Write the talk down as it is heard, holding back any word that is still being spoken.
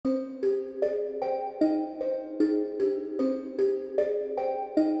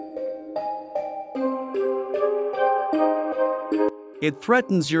It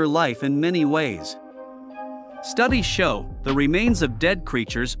threatens your life in many ways. Studies show the remains of dead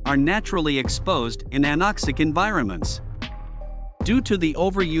creatures are naturally exposed in anoxic environments due to the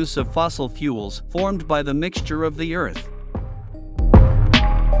overuse of fossil fuels formed by the mixture of the Earth.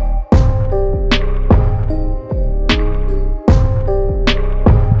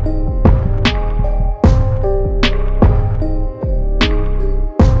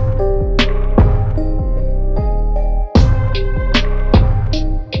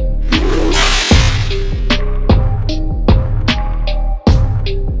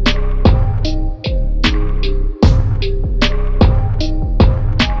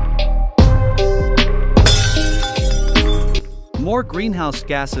 More greenhouse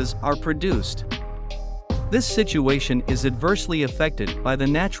gases are produced. This situation is adversely affected by the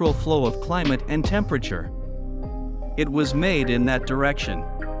natural flow of climate and temperature. It was made in that direction.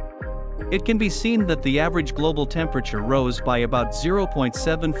 It can be seen that the average global temperature rose by about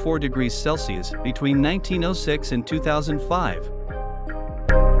 0.74 degrees Celsius between 1906 and 2005.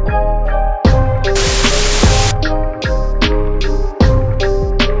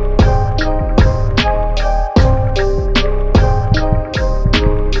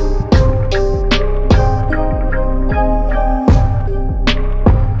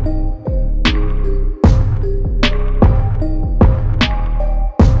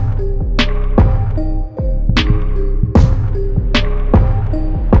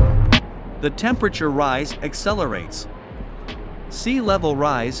 The temperature rise accelerates. Sea level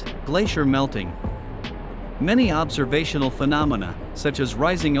rise, glacier melting. Many observational phenomena, such as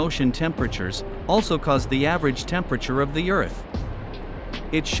rising ocean temperatures, also cause the average temperature of the Earth.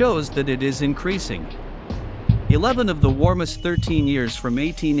 It shows that it is increasing. 11 of the warmest 13 years from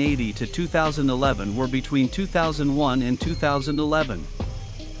 1880 to 2011 were between 2001 and 2011.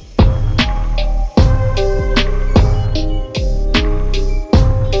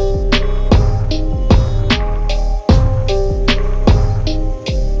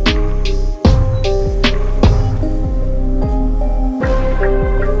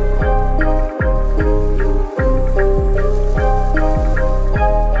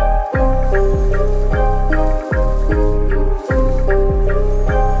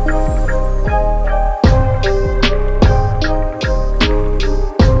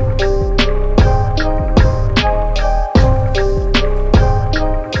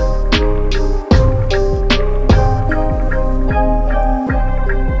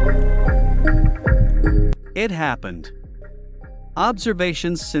 It happened.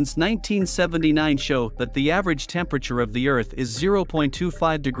 Observations since 1979 show that the average temperature of the Earth is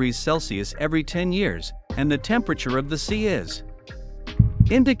 0.25 degrees Celsius every 10 years, and the temperature of the sea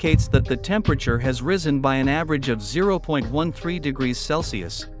indicates that the temperature has risen by an average of 0.13 degrees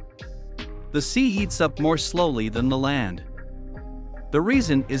Celsius. The sea heats up more slowly than the land. The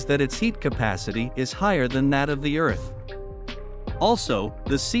reason is that its heat capacity is higher than that of the Earth. Also,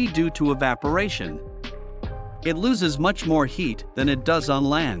 the sea, due to evaporation, it loses much more heat than it does on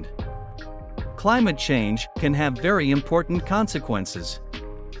land. Climate change can have very important consequences.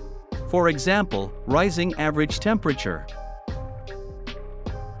 For example, rising average temperature.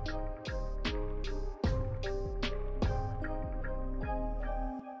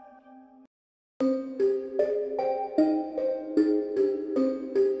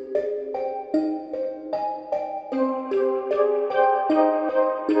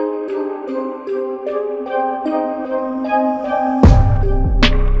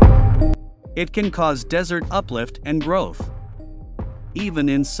 It can cause desert uplift and growth, even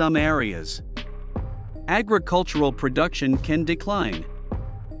in some areas. Agricultural production can decline.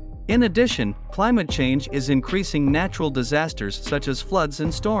 In addition, climate change is increasing natural disasters such as floods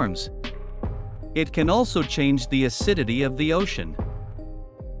and storms. It can also change the acidity of the ocean.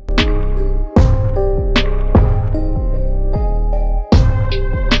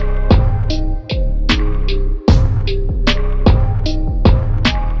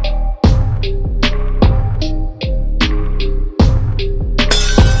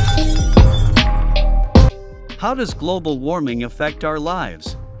 How does global warming affect our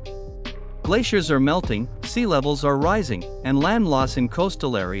lives? Glaciers are melting, sea levels are rising, and land loss in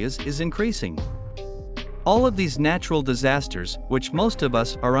coastal areas is increasing. All of these natural disasters, which most of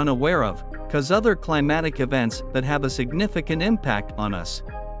us are unaware of, cause other climatic events that have a significant impact on us.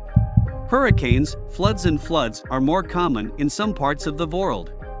 Hurricanes, floods are more common in some parts of the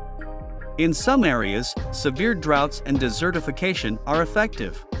world. In some areas, severe droughts and desertification are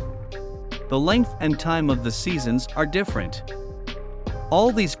effective. The length and time of the seasons are different.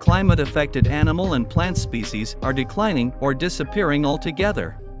 All these climate-affected animal and plant species are declining or disappearing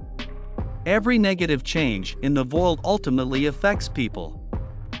altogether. Every negative change in the world ultimately affects people.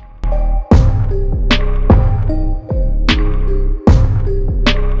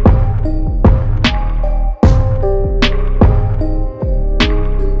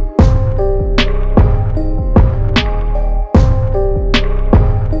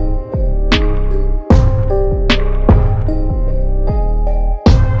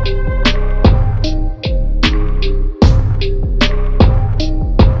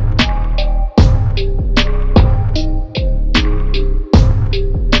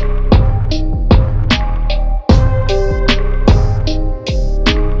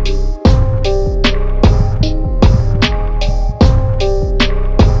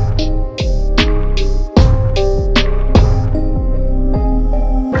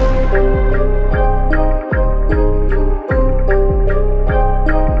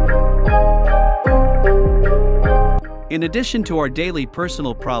 In addition to our daily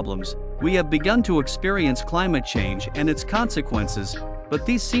personal problems, we have begun to experience climate change and its consequences, but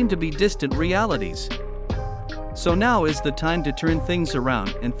these seem to be distant realities. So now is the time to turn things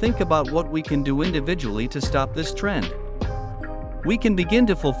around and think about what we can do individually to stop this trend. We can begin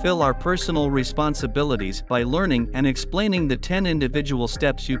to fulfill our personal responsibilities by learning and explaining the 10 individual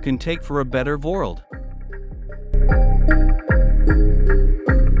steps you can take for a better world.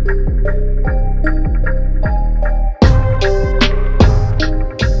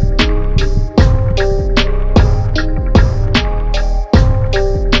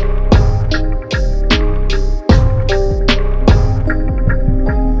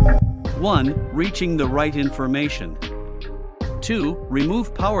 Reaching the right information. 2.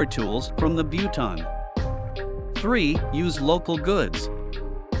 Remove power tools from the butane. 3. Use local goods.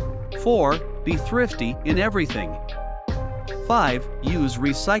 4. Be thrifty in everything. 5. Use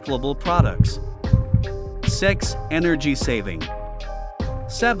recyclable products. 6. Energy saving.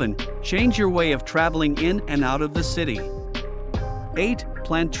 7. Change your way of traveling in and out of the city. 8.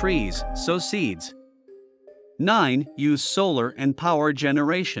 Plant trees, sow seeds. 9. Use solar and power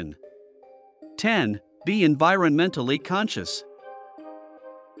generation. 10. Be environmentally conscious.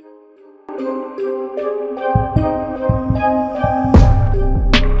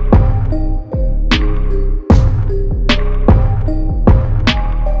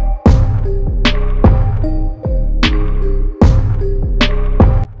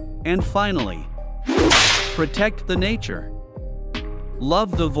 And finally, protect the nature.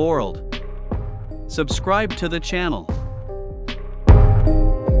 Love the world. Subscribe to the channel.